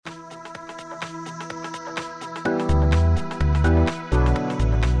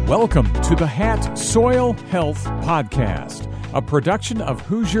Welcome to the HAT Soil Health Podcast, a production of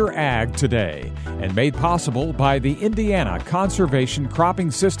Hoosier Ag Today, and made possible by the Indiana Conservation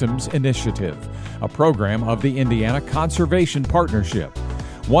Cropping Systems Initiative, a program of the Indiana Conservation Partnership.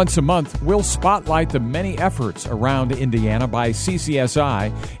 Once a month, we'll spotlight the many efforts around Indiana by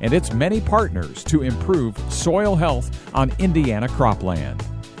CCSI and its many partners to improve soil health on Indiana cropland.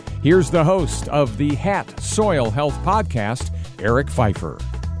 Here's the host of the HAT Soil Health Podcast, Eric Pfeiffer.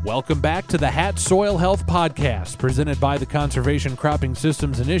 Welcome back to the HAT Soil Health Podcast, presented by the Conservation Cropping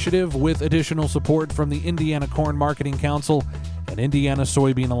Systems Initiative with additional support from the Indiana Corn Marketing Council and Indiana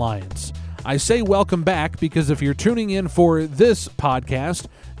Soybean Alliance. I say welcome back because if you're tuning in for this podcast,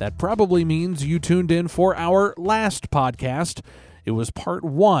 that probably means you tuned in for our last podcast. It was part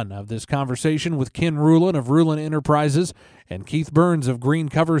one of this conversation with Ken Rulin of Rulin Enterprises and Keith Burns of Green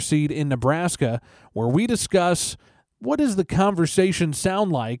Cover Seed in Nebraska, where we discuss what does the conversation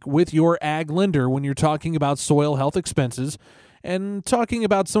sound like with your ag lender when you're talking about soil health expenses and talking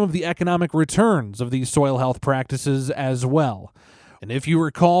about some of the economic returns of these soil health practices as well. And if you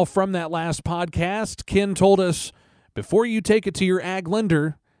recall from that last podcast, Ken told us, before you take it to your ag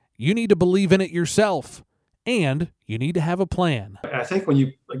lender, you need to believe in it yourself, and you need to have a plan. I think when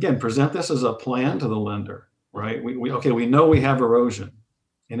you, again, present this as a plan to the lender, right? We know we have erosion,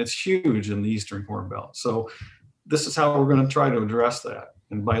 and it's huge in the Eastern Corn Belt. So this is how we're going to try to address that.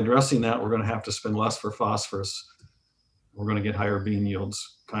 And by addressing that, we're going to have to spend less for phosphorus. We're going to get higher bean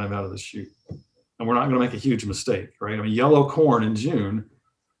yields kind of out of the chute. And we're not going to make a huge mistake, right? I mean, yellow corn in June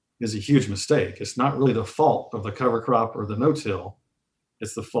is a huge mistake. It's not really the fault of the cover crop or the no-till.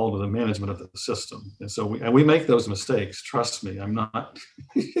 It's the fault of the management of the system. And so we make those mistakes. Trust me, I'm not.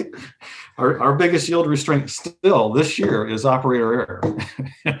 Our biggest yield restraint still this year is operator error.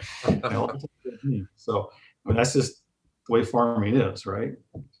 So I mean, that's just the way farming is, right?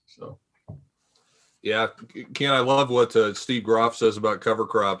 So. Yeah, Ken, I love what Steve Groff says about cover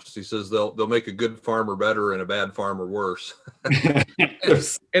crops. He says they'll make a good farmer better and a bad farmer worse. and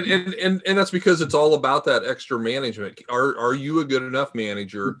that's because it's all about that extra management. Are you a good enough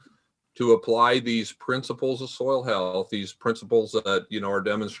manager to apply these principles of soil health, these principles that are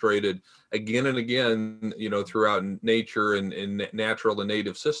demonstrated again and again, throughout nature and natural and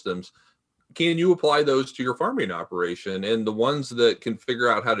native systems? Can you apply those to your farming operation? And the ones that can figure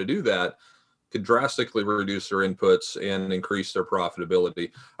out how to do that could drastically reduce their inputs and increase their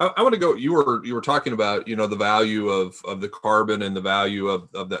profitability. I want to go, you were talking about, the value of the carbon and the value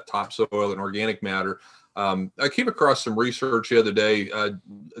of that topsoil and organic matter. I came across some research the other day.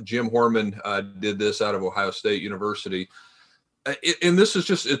 Jim Horman did this out of Ohio State University. And this is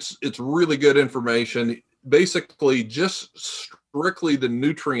just, it's really good information. Basically just strictly the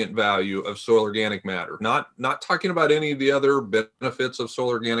nutrient value of soil organic matter, not talking about any of the other benefits of soil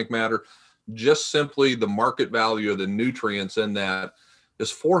organic matter, just simply the market value of the nutrients in that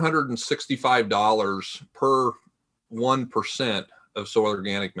is $465 per 1% of soil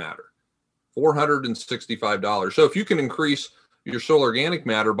organic matter. $465. So if you can increase your soil organic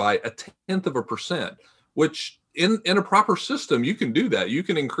matter by 0.1%, which in a proper system, you can do that. You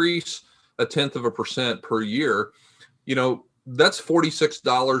can increase 0.1% per year. That's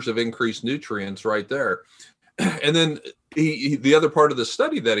 $46 of increased nutrients right there. And then the other part of the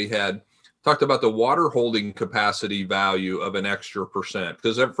study that he had talked about the water holding capacity value of an extra percent,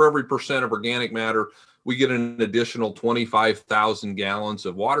 because for every percent of organic matter, we get an additional 25,000 gallons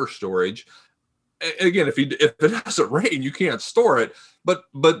of water storage. Again, if it doesn't rain, you can't store it. But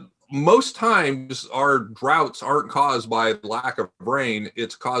most times our droughts aren't caused by lack of rain.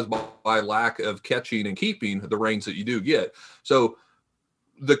 It's caused by lack of catching and keeping the rains that you do get. So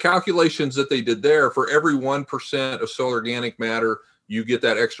the calculations that they did there, for every 1% of soil organic matter, you get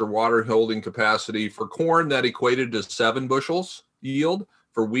that extra water holding capacity. For corn, that equated to 7 bushels yield.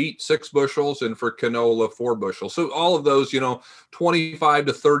 For wheat, 6 bushels, and for canola, 4 bushels. So all of those, $25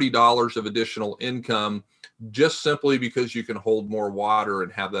 to $30 of additional income, just simply because you can hold more water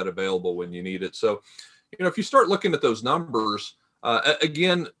and have that available when you need it. So, if you start looking at those numbers,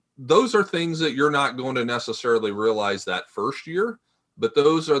 again, those are things that you're not going to necessarily realize that first year. But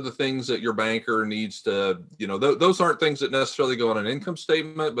those are the things that your banker needs to, those aren't things that necessarily go on an income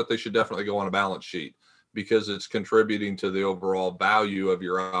statement, but they should definitely go on a balance sheet because it's contributing to the overall value of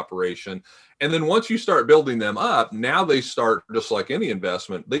your operation. And then once you start building them up, now they start, just like any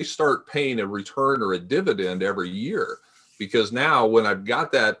investment, they start paying a return or a dividend every year. Because now when I've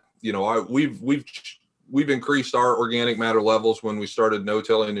got that, we've increased our organic matter levels when we started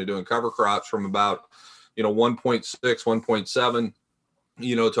no-tilling and doing cover crops from about, 1.6, 1.7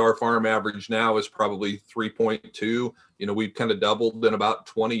 to our farm average now is probably 3.2. We've kind of doubled in about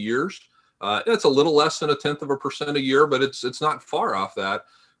 20 years. That's a little less than 0.1% a year, but it's not far off that.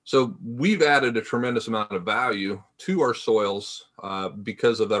 So we've added a tremendous amount of value to our soils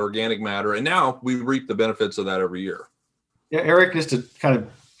because of that organic matter. And now we reap the benefits of that every year. Yeah, Eric, just to kind of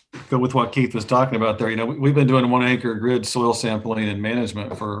go with what Keith was talking about there, we've been doing 1 acre grid soil sampling and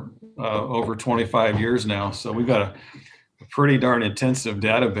management for over 25 years now. So we've got a pretty darn intensive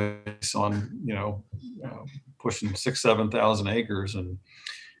database on, pushing 7,000 acres and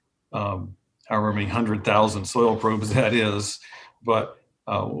however many 100,000 soil probes that is. But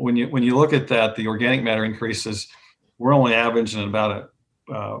when you look at that, the organic matter increases, we're only averaging about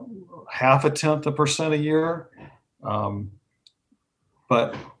 0.5% a year.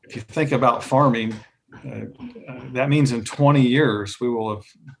 But if you think about farming, that means in 20 years, we will have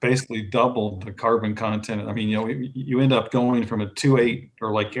basically doubled the carbon content. I mean, you end up going from a 2.8,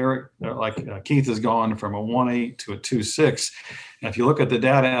 or like Keith has gone from a 1.8 to a 2.6. And if you look at the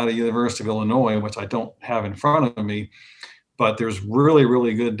data out of University of Illinois, which I don't have in front of me, but there's really,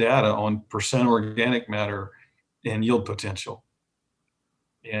 really good data on percent organic matter and yield potential.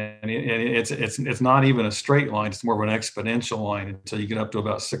 And it's not even a straight line. It's more of an exponential line until you get up to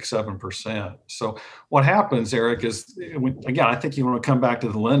about 6-7%. So what happens, Eric, is again, I think you want to come back to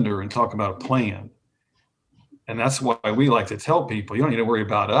the lender and talk about a plan. And that's why we like to tell people, you don't need to worry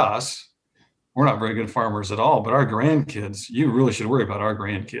about us. We're not very good farmers at all, but our grandkids, you really should worry about our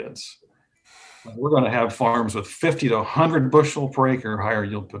grandkids. We're going to have farms with 50 to 100 bushel per acre higher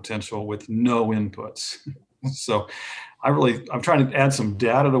yield potential with no inputs. So I'm trying to add some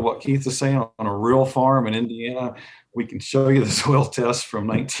data to what Keith is saying on a real farm in Indiana. We can show you the soil tests from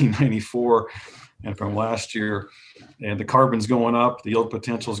 1994 and from last year, and the carbon's going up, the yield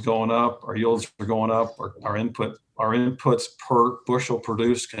potential is going up, our yields are going up, our inputs per bushel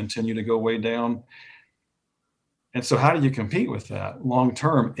produced continue to go way down. And so how do you compete with that long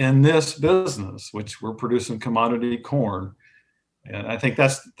term in this business, which we're producing commodity corn? And I think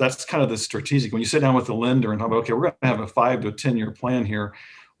that's kind of the strategic. When you sit down with the lender and talk about, okay, we're going to have a 5 to 10 year plan here.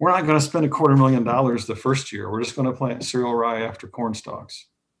 We're not going to spend $250,000 the first year. We're just going to plant cereal rye after corn stalks.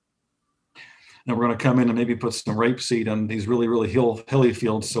 And we're going to come in and maybe put some rapeseed on these really, really hilly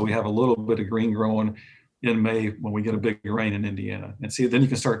fields, so we have a little bit of green growing in May when we get a big rain in Indiana. And see, then you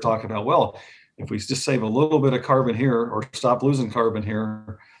can start talking about, well, if we just save a little bit of carbon here or stop losing carbon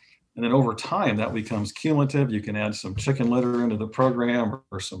here, and then over time that becomes cumulative. You can add some chicken litter into the program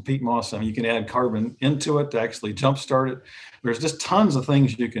or some peat moss. I mean, you can add carbon into it to actually jumpstart it. There's just tons of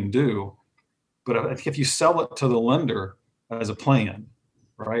things you can do. But I think if you sell it to the lender as a plan,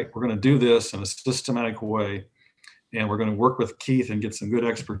 right, we're going to do this in a systematic way, and we're going to work with Keith and get some good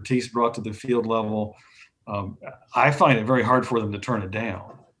expertise brought to the field level. I find it very hard for them to turn it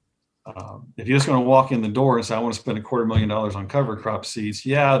down. If you're just going to walk in the door and say, I want to spend $250,000 on cover crop seeds,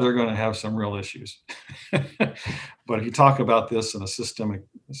 yeah, they're going to have some real issues. But if you talk about this in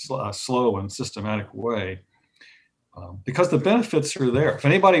a slow and systematic way, because the benefits are there. If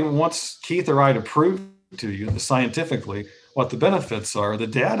anybody wants Keith or I to prove to you scientifically what the benefits are, the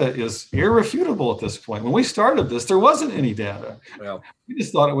data is irrefutable at this point. When we started this, there wasn't any data. Well, we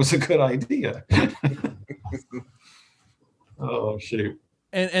just thought it was a good idea. Oh, shoot.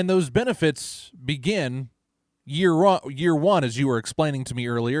 And those benefits begin year one, as you were explaining to me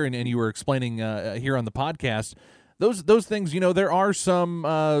earlier, and you were explaining here on the podcast. Those things, there are some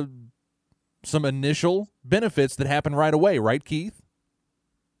initial benefits that happen right away, right, Keith?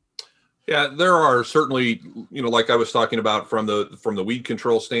 Yeah, there are certainly, like I was talking about from the weed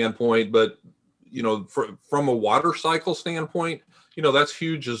control standpoint, but from a water cycle standpoint, that's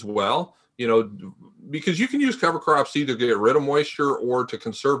huge as well. Because you can use cover crops to either get rid of moisture or to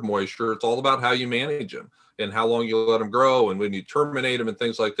conserve moisture. It's all about how you manage them and how long you let them grow and when you terminate them and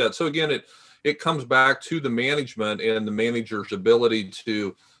things like that. So again, it comes back to the management and the manager's ability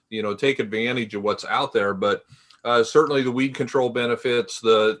to, take advantage of what's out there. But certainly the weed control benefits,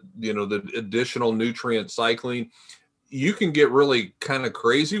 the additional nutrient cycling, you can get really kind of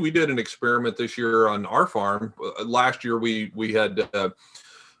crazy. We did an experiment this year on our farm. Last year we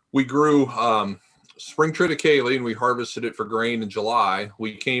grew spring triticale and we harvested it for grain in July.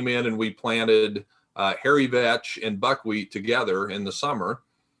 We came in and we planted hairy vetch and buckwheat together in the summer.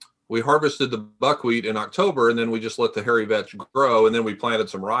 We harvested the buckwheat in October, and then we just let the hairy vetch grow, and then we planted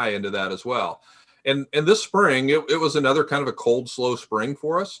some rye into that as well. And this spring, it was another kind of a cold, slow spring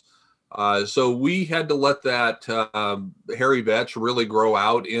for us. So we had to let that hairy vetch really grow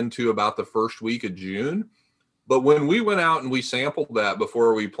out into about the first week of June. But when we went out and we sampled that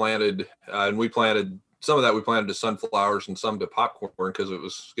before we planted, and we planted some of that we planted to sunflowers and some to popcorn because it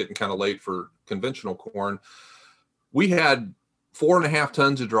was getting kind of late for conventional corn. We had 4.5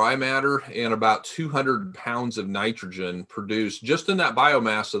 tons of dry matter and about 200 pounds of nitrogen produced just in that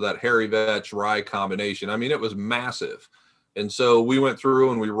biomass of that hairy vetch rye combination. I mean, it was massive. And so we went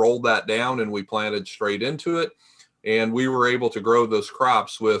through and we rolled that down and we planted straight into it. And we were able to grow those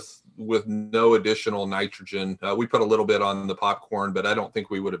crops with no additional nitrogen. We put a little bit on the popcorn, but I don't think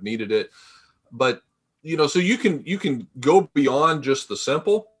we would have needed it. But, so you can go beyond just the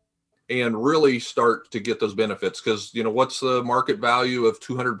simple and really start to get those benefits. Because, what's the market value of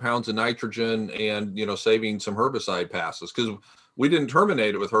 200 pounds of nitrogen and, saving some herbicide passes? Because we didn't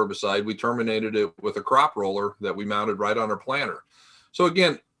terminate it with herbicide. We terminated it with a crop roller that we mounted right on our planter. So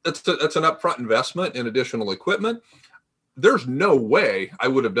again, that's an upfront investment in additional equipment. There's no way I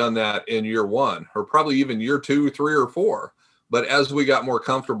would have done that in year 1 or probably even year 2, 3, or 4. But as we got more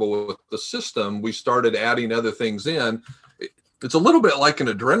comfortable with the system, we started adding other things in. It's a little bit like an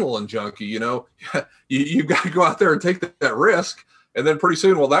adrenaline junkie, you've got to go out there and take that risk. And then pretty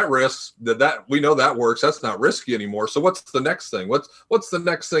soon, well, that risk that we know that works. That's not risky anymore. So what's the next thing? What's the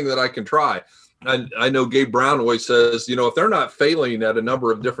next thing that I can try? And I know Gabe Brown always says, if they're not failing at a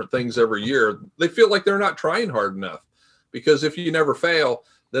number of different things every year, they feel like they're not trying hard enough. Because if you never fail,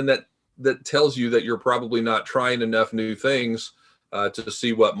 then that tells you that you're probably not trying enough new things to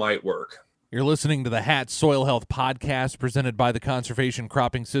see what might work. You're listening to the HAT Soil Health Podcast presented by the Conservation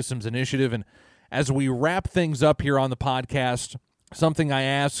Cropping Systems Initiative. And as we wrap things up here on the podcast, something I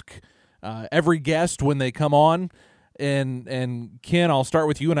ask every guest when they come on, and Ken, I'll start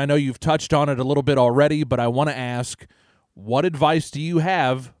with you, and I know you've touched on it a little bit already, but I want to ask, what advice do you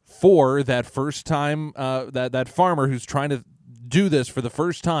have for that first time, that farmer who's trying to do this for the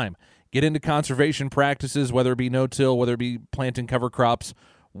first time, get into conservation practices, whether it be no-till, whether it be planting cover crops?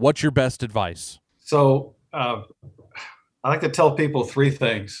 What's your best advice? So I like to tell people 3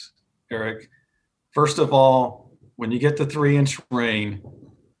 things, Eric. First of all, when you get the 3-inch rain,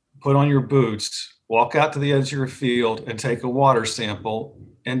 put on your boots, walk out to the edge of your field and take a water sample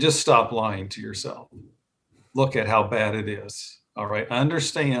and just stop lying to yourself. Look at how bad it is. All right. I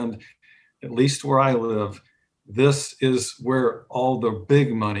understand, at least where I live, this is where all the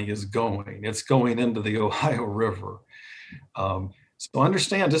big money is going. It's going into the Ohio River. So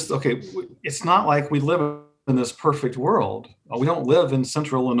understand it's not like we live in this perfect world. We don't live in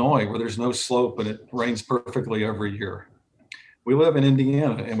central Illinois where there's no slope and it rains perfectly every year. We live in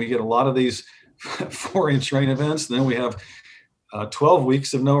Indiana and we get a lot of these 4-inch rain events. And then we have 12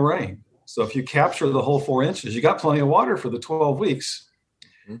 weeks of no rain. So if you capture the whole 4 inches, you got plenty of water for the 12 weeks.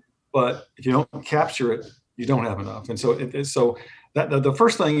 But if you don't capture it, you don't have enough. And so the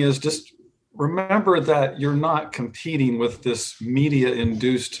first thing is just remember that you're not competing with this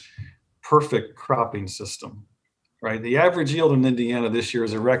media-induced perfect cropping system, right? The average yield in Indiana this year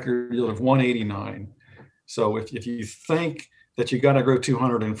is a record yield of 189. So if you think that you got to grow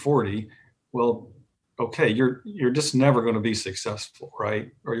 240, well, okay, you're just never going to be successful,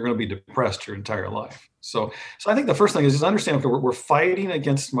 right? Or you're going to be depressed your entire life. So I think the first thing is just understand, okay, we're fighting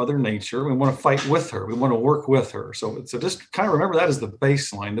against Mother Nature. We want to fight with her. We want to work with her. So just kind of remember that as the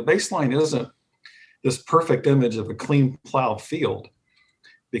baseline. The baseline isn't this perfect image of a clean plowed field,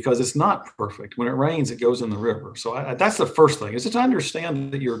 because it's not perfect. When it rains, it goes in the river. So that's the first thing, is to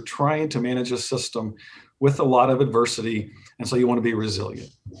understand that you're trying to manage a system with a lot of adversity. And so you want to be resilient.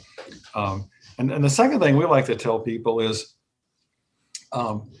 And the second thing we like to tell people is,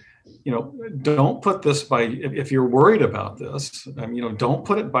 don't put this by, if you're worried about this, don't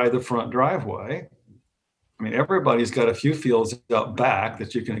put it by the front driveway. I mean, everybody's got a few fields out back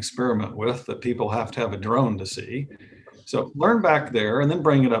that you can experiment with that people have to have a drone to see. So learn back there and then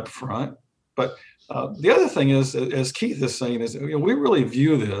bring it up front. But the other thing is, as Keith is saying, is we really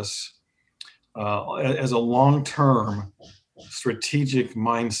view this as a long-term strategic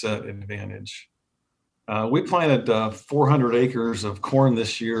mindset advantage. We planted 400 acres of corn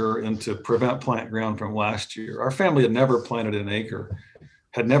this year into prevent plant ground from last year. Our family had never planted an acre,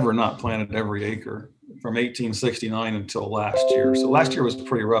 had never not planted every acre from 1869 until last year. So last year was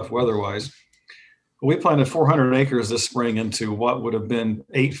pretty rough weather-wise. We planted 400 acres this spring into what would have been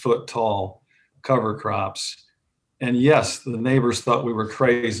 8-foot tall cover crops. And yes, the neighbors thought we were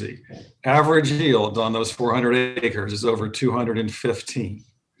crazy. Average yield on those 400 acres is over 215.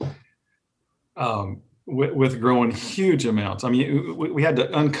 With growing huge amounts. I mean, we had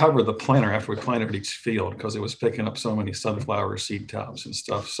to uncover the planter after we planted each field because it was picking up so many sunflower seed tops and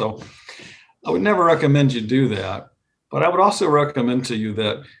stuff. So I would never recommend you do that. But I would also recommend to you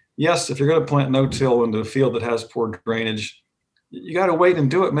that, yes, if you're going to plant no-till into a field that has poor drainage, you got to wait and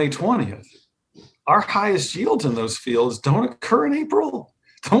do it May 20th. our highest yields in those fields don't occur in April.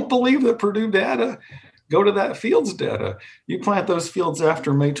 Don't believe the Purdue data. Go to that fields data. You plant those fields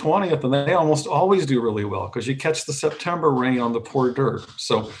after May 20th, and they almost always do really well because you catch the September rain on the poor dirt.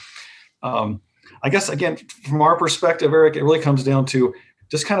 So I guess, again, from our perspective, Eric, it really comes down to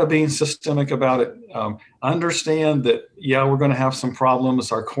just kind of being systemic about it. Understand that, yeah, we're going to have some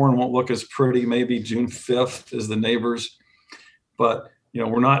problems. Our corn won't look as pretty maybe June 5th as the neighbors, but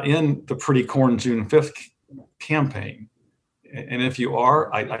we're not in the pretty corn June 5th campaign. And if you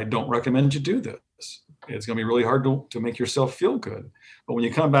are, I don't recommend you do this. It's going to be really hard to make yourself feel good. But when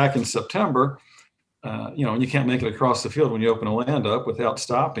you come back in September, and you can't make it across the field when you open a land up without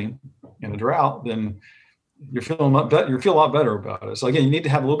stopping in a drought, then you're feeling a lot better about it. So again, you need to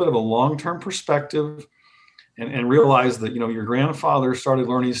have a little bit of a long-term perspective and realize that, your grandfather started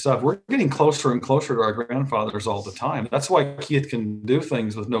learning stuff. We're getting closer and closer to our grandfathers all the time. That's why Keith can do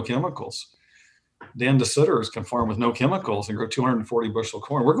things with no chemicals. Dan DeSitters can farm with no chemicals and grow 240 bushel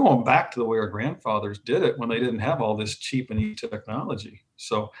corn. We're going back to the way our grandfathers did it when they didn't have all this cheap and easy technology.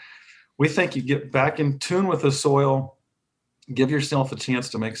 So we think you get back in tune with the soil, give yourself a chance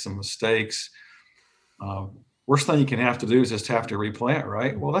to make some mistakes. Worst thing you can have to do is just have to replant,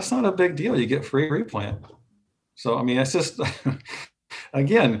 right? Well, that's not a big deal. You get free replant. So, it's just,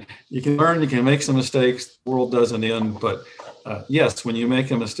 again, you can learn, you can make some mistakes. The world doesn't end. But yes, when you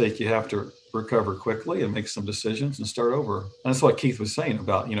make a mistake, you have to recover quickly and make some decisions and start over. That's what Keith was saying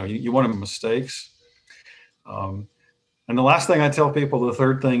about, you want to make mistakes. And the last thing I tell people, the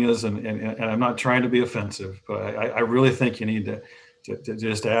third thing is, and I'm not trying to be offensive, but I really think you need to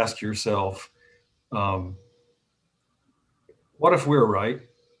just ask yourself, what if we're right?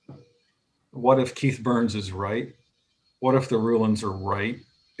 What if Keith Burns is right? What if the Rulins are right?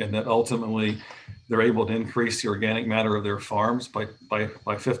 And that ultimately they're able to increase the organic matter of their farms by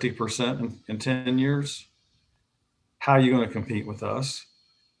 50% in 10 years? How are you going to compete with us?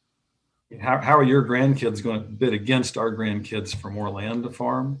 How are your grandkids going to bid against our grandkids for more land to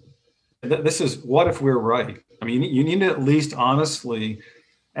farm? This is what if we're right? You need to at least honestly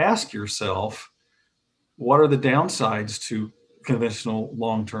ask yourself, what are the downsides to conventional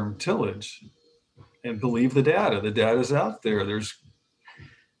long-term tillage? And believe the data. The data is out there. There's,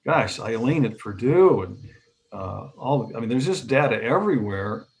 Eileen at Purdue and there's just data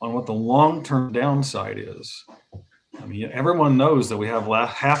everywhere on what the long-term downside is. Everyone knows that we have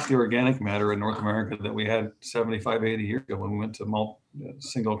half the organic matter in North America that we had 75, 80 years ago when we went to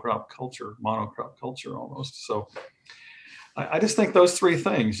single crop culture, monocrop culture almost. So I just think those three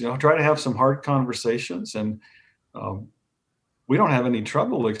things, try to have some hard conversations. And we don't have any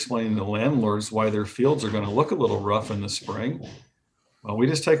trouble explaining to landlords why their fields are going to look a little rough in the spring. Well, we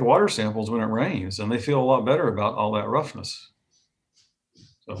just take water samples when it rains and they feel a lot better about all that roughness.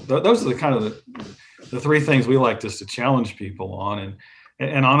 So those are the kind of the three things we like just to challenge people on.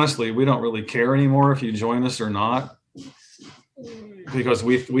 And honestly, we don't really care anymore if you join us or not, because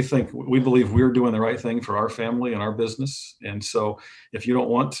we believe we're doing the right thing for our family and our business. And so if you don't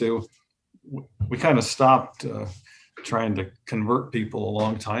want to, we kind of stopped trying to convert people a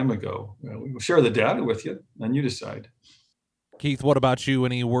long time ago. We'll share the data with you and you decide. Keith, what about you?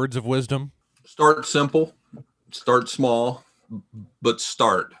 Any words of wisdom? Start simple, start small, but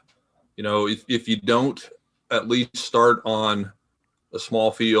start. If you don't at least start on a small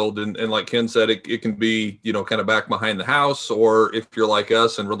field, and like Ken said, it can be, kind of back behind the house, or if you're like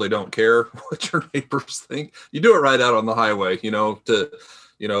us and really don't care what your neighbors think, you do it right out on the highway,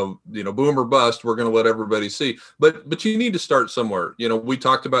 boom or bust, we're going to let everybody see. But you need to start somewhere. We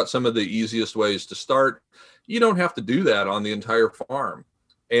talked about some of the easiest ways to start. You don't have to do that on the entire farm.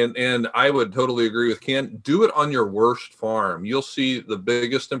 And I would totally agree with Ken. Do it on your worst farm. You'll see the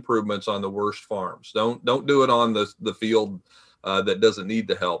biggest improvements on the worst farms. Don't do it on the field that doesn't need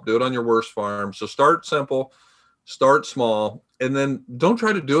the help. Do it on your worst farm. So start simple, start small, and then don't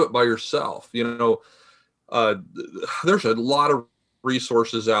try to do it by yourself. There's a lot of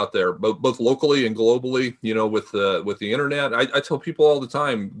resources out there, both locally and globally, with the internet. I tell people all the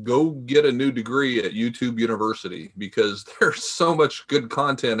time, go get a new degree at YouTube University, because there's so much good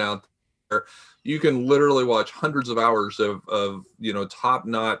content out there. You can literally watch hundreds of hours of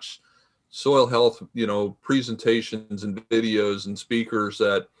top-notch soil health, presentations and videos and speakers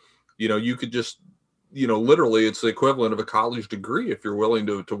that, you could just, literally it's the equivalent of a college degree if you're willing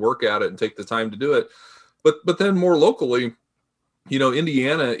to work at it and take the time to do it. But then more locally,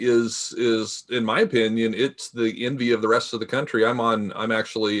 Indiana is, in my opinion, it's the envy of the rest of the country. I'm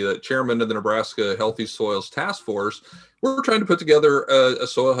actually chairman of the Nebraska Healthy Soils Task Force. We're trying to put together a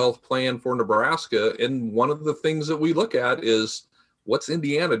soil health plan for Nebraska. And one of the things that we look at is what's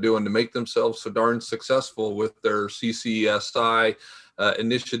Indiana doing to make themselves so darn successful with their CCSI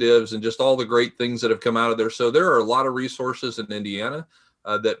initiatives and just all the great things that have come out of there. So there are a lot of resources in Indiana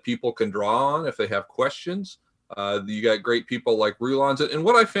that people can draw on if they have questions. You got great people like Rulons. And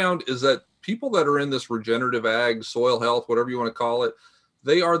what I found is that people that are in this regenerative ag, soil health, whatever you want to call it,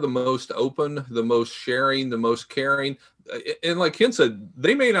 they are the most open, the most sharing, the most caring. And like Ken said,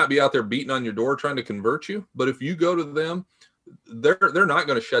 they may not be out there beating on your door trying to convert you, but if you go to them, they're not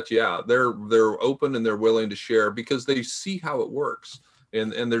going to shut you out. They're open and they're willing to share because they see how it works.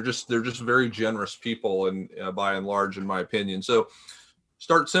 And they're just very generous people, and by and large, in my opinion. So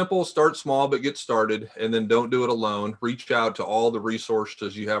start simple, start small, but get started, and then don't do it alone. Reach out to all the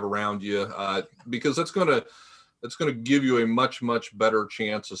resources you have around you, because that's going to give you a much, much better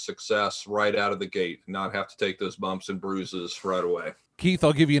chance of success right out of the gate, and not have to take those bumps and bruises right away. Keith,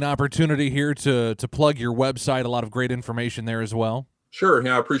 I'll give you an opportunity here to plug your website. A lot of great information there as well. Sure.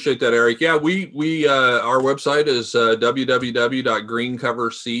 Yeah, I appreciate that, Eric. Yeah, we our website is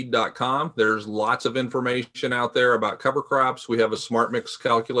www.greencoverseed.com. There's lots of information out there about cover crops. We have a smart mix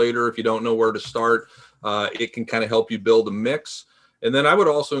calculator. If you don't know where to start, it can kind of help you build a mix. And then I would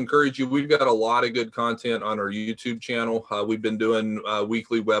also encourage you, we've got a lot of good content on our YouTube channel. We've been doing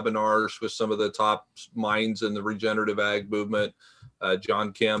weekly webinars with some of the top minds in the regenerative ag movement,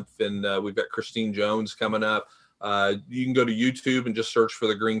 John Kemp, and we've got Christine Jones coming up. You can go to YouTube and just search for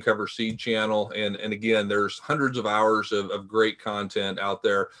the Green Cover Seed channel. And again, there's hundreds of hours of great content out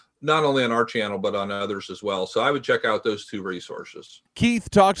there, not only on our channel, but on others as well. So I would check out those two resources. Keith,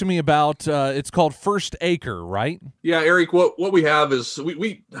 talk to me about, it's called First Acre, right? Yeah, Eric, what we have is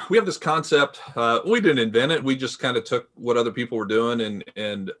we have this concept. We didn't invent it. We just kind of took what other people were doing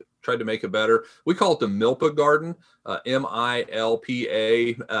and tried to make it better. We call it the Milpa garden,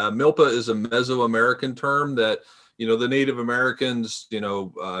 MILPA. Milpa is a Mesoamerican term that, the Native Americans,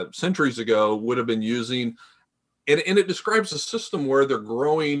 centuries ago would have been using. And it describes a system where they're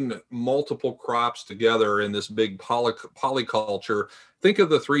growing multiple crops together in this big polyculture. Think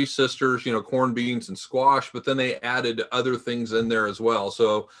of the three sisters, corn, beans, and squash, but then they added other things in there as well.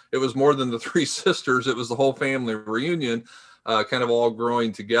 So it was more than the three sisters. It was the whole family reunion, kind of all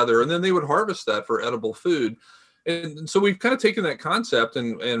growing together. And then they would harvest that for edible food. And so we've kind of taken that concept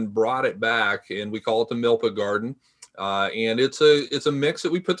and brought it back, and we call it the Milpa garden. And it's a mix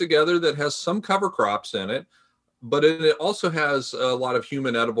that we put together that has some cover crops in it, but it also has a lot of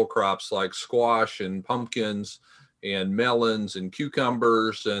human edible crops like squash and pumpkins and melons and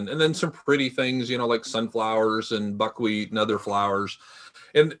cucumbers, and then some pretty things, like sunflowers and buckwheat and other flowers.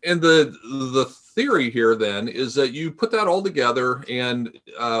 And the theory here then is that you put that all together, and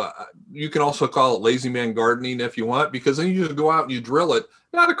you can also call it lazy man gardening if you want, because then you just go out and you drill it,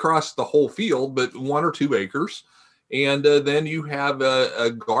 not across the whole field, but 1 or 2 acres. And then you have a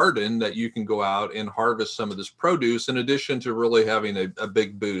garden that you can go out and harvest some of this produce, in addition to really having a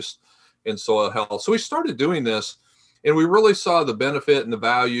big boost in soil health. So we started doing this, and we really saw the benefit and the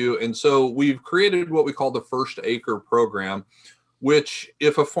value. And so we've created what we call the First Acre program, which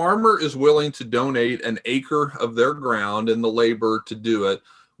if a farmer is willing to donate an acre of their ground and the labor to do it,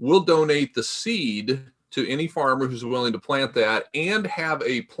 we'll donate the seed to any farmer who's willing to plant that and have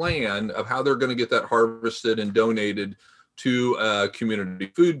a plan of how they're going to get that harvested and donated to a community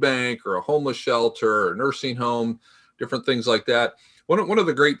food bank or a homeless shelter or a nursing home, different things like that. One of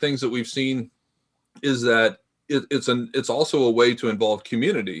the great things that we've seen is that it's also a way to involve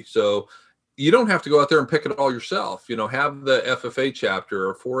community. So you don't have to go out there and pick it all yourself. Have the FFA chapter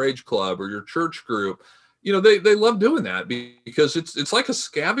or 4-H club or your church group. They love doing that because it's like a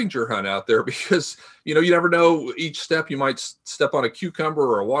scavenger hunt out there, because, you never know each step. You might step on a cucumber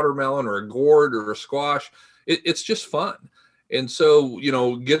or a watermelon or a gourd or a squash. It's just fun. And so,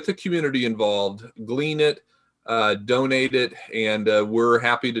 get the community involved, glean it, donate it. And we're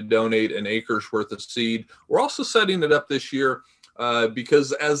happy to donate an acre's worth of seed. We're also setting it up this year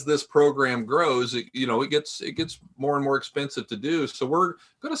because as this program grows, it gets more and more expensive to do. So we're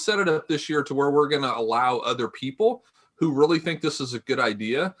going to set it up this year to where we're going to allow other people who really think this is a good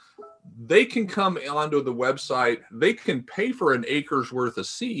idea. They can come onto the website, they can pay for an acre's worth of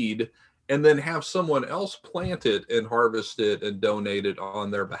seed, and then have someone else plant it and harvest it and donate it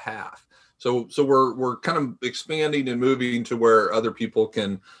on their behalf. So we're kind of expanding and moving to where other people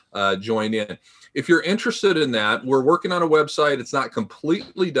can join in. If you're interested in that, we're working on a website. It's not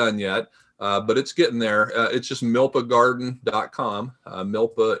completely done yet, but it's getting there. It's just milpagarden.com,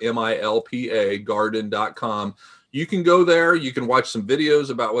 Milpa, MILPA, garden.com. you can go there. You can watch some videos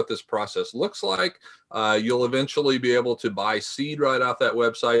about what this process looks like. You'll eventually be able to buy seed right off that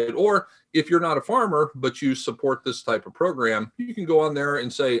website. Or if you're not a farmer, but you support this type of program, you can go on there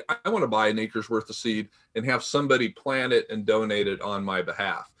and say, I want to buy an acre's worth of seed and have somebody plant it and donate it on my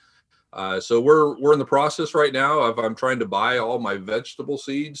behalf. So we're in the process right now of I'm trying to buy all my vegetable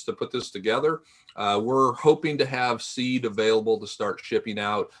seeds to put this together. We're hoping to have seed available to start shipping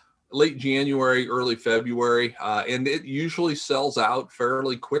out late January, early February, and it usually sells out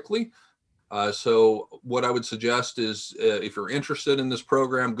fairly quickly. So what I would suggest is if you're interested in this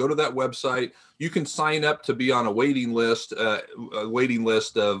program, go to that website. You can sign up to be on a waiting list of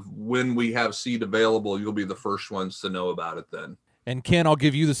when we have seed available. You'll be the first ones to know about it then. And Ken, I'll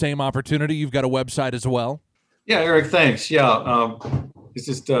give you the same opportunity. You've got a website as well. Yeah, Eric, thanks. Yeah, it's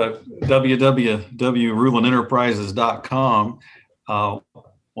just www.ruhlenenterprises.com.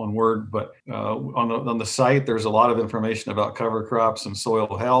 One word, but on the site, there's a lot of information about cover crops and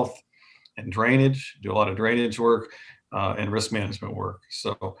soil health and drainage. Do a lot of drainage work and risk management work.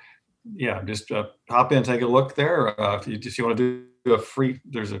 So, yeah, just hop in, take a look there. If you want to do a free,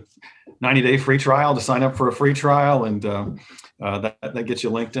 there's a 90-day free trial to sign up for a free trial, and that gets you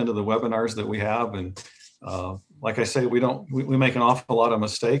linked into the webinars that we have. And like I say, we make an awful lot of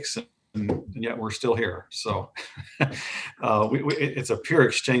mistakes. And yet we're still here. So it's a pure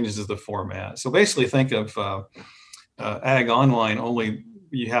exchanges is the format. So basically think of Ag Online, only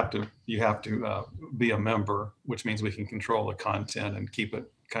you have to be a member, which means we can control the content and keep it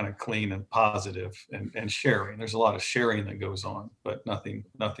kind of clean and positive and sharing. There's a lot of sharing that goes on, but nothing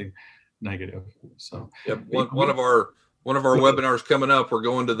negative. So one of our webinars coming up, we're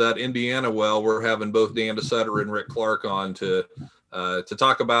going to that Indiana well. We're having both Dan DeSutter and Rick Clark on to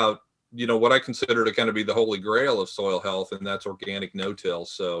talk about what I consider to kind of be the holy grail of soil health, and that's organic no-till.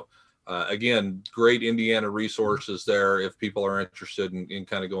 So again, great Indiana resources there if people are interested in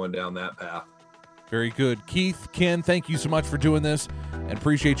kind of going down that path. Very good. Keith, Ken, thank you so much for doing this, and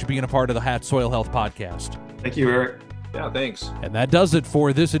appreciate you being a part of the Hat Soil Health Podcast. Thank you, Eric. Yeah, thanks. And that does it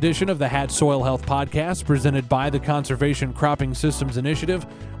for this edition of the Hat Soil Health Podcast, presented by the Conservation Cropping Systems Initiative,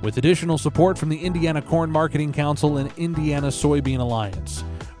 with additional support from the Indiana Corn Marketing Council and Indiana Soybean Alliance.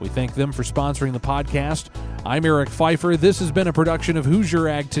 We thank them for sponsoring the podcast. I'm Eric Pfeiffer. This has been a production of Hoosier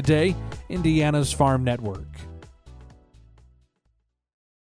Ag Today, Indiana's Farm Network.